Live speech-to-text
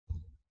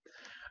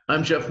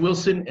I'm Jeff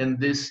Wilson, and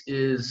this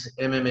is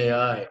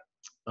MMA.I.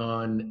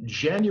 On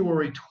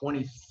January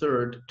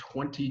 23rd,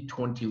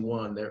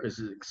 2021, there is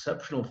an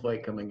exceptional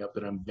fight coming up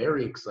that I'm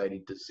very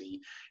excited to see.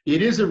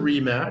 It is a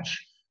rematch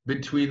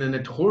between the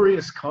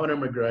notorious Conor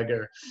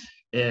McGregor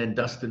and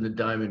Dustin the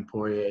Diamond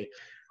Poirier.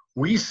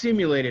 We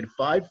simulated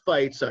 5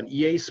 fights on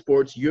EA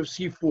Sports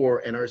UFC 4,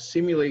 and our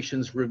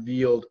simulations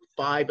revealed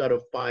 5 out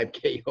of 5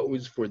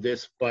 KOs for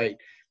this fight.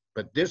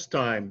 But this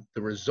time,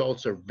 the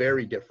results are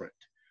very different.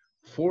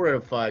 4 out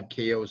of 5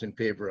 KOs in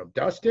favor of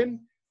Dustin,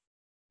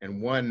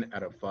 and 1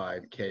 out of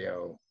 5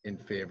 KO in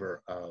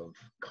favor of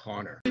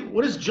Conor.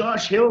 What does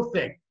Josh Hill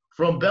think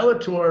from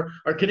Bellator,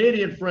 our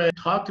Canadian friend?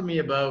 Talk to me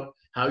about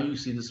how you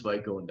see this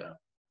fight going down.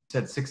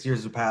 Said 6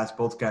 years have passed.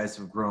 Both guys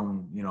have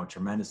grown,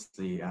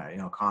 tremendously.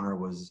 Conor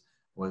was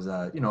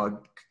an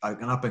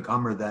up and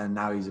comer then.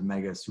 Now he's a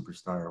mega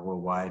superstar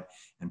worldwide.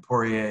 And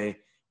Poirier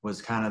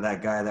was kind of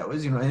that guy that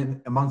was,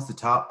 amongst the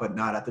top, but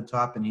not at the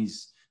top. And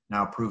he's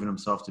now proven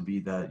himself to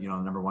be the,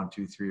 number 1,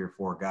 2, 3, or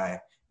 4 guy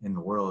in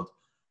the world.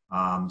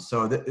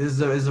 So this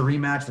is a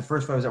rematch. The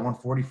first fight was at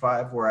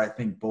 145, where I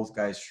think both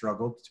guys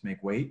struggled to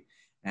make weight.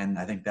 And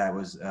I think that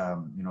was,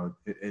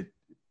 it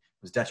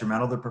was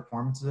detrimental to their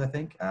performances, I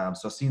think.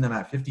 So seeing them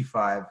at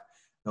 55,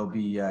 they'll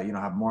be,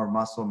 have more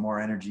muscle, more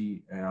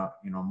energy,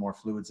 more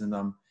fluids in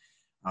them.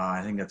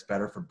 I think that's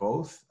better for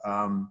both.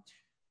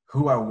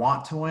 Who I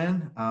want to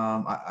win,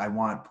 I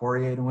want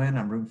Poirier to win.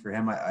 I'm rooting for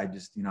him. I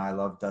just, I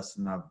love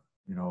Dustin.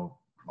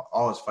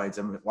 All his fights.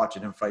 I'm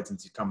watching him fight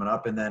since he's coming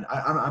up. And then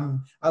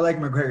I like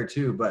McGregor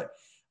too, but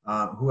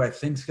who I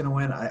think's gonna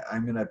win,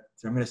 I'm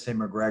gonna say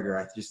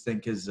McGregor. I just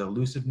think his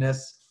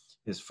elusiveness,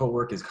 his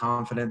footwork, his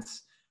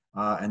confidence,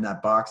 and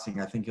that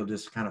boxing, I think he'll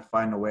just kind of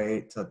find a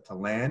way to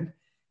land.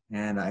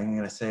 And I'm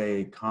gonna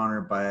say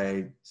Conor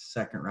by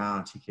second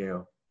round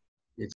TKO.